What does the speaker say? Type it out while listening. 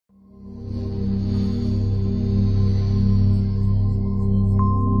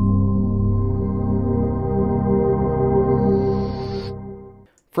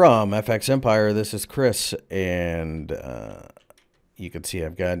From FX Empire, this is Chris, and you can see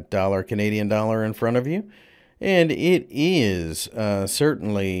I've got dollar Canadian dollar in front of you, and it is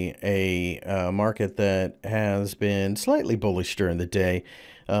certainly a market that has been slightly bullish during the day.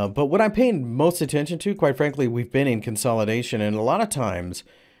 But what I'm paying most attention to, quite frankly, we've been in consolidation, and a lot of times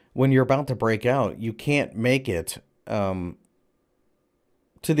when you're about to break out, you can't make it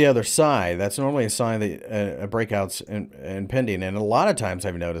to the other side. That's normally a sign that a breakout's impending. And a lot of times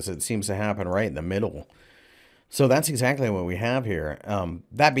I've noticed it seems to happen right in the middle. So that's exactly what we have here.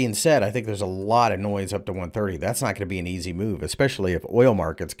 That being said, I think there's a lot of noise up to 130. That's not going to be an easy move, especially if oil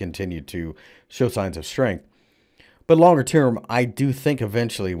markets continue to show signs of strength. But longer term, I do think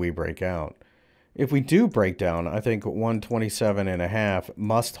eventually we break out. If we do break down, I think 127.5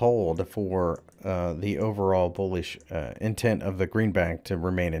 must hold for the overall bullish intent of the greenback to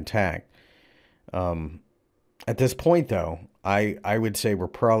remain intact. At this point, though, I would say we're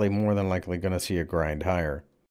probably more than likely going to see a grind higher.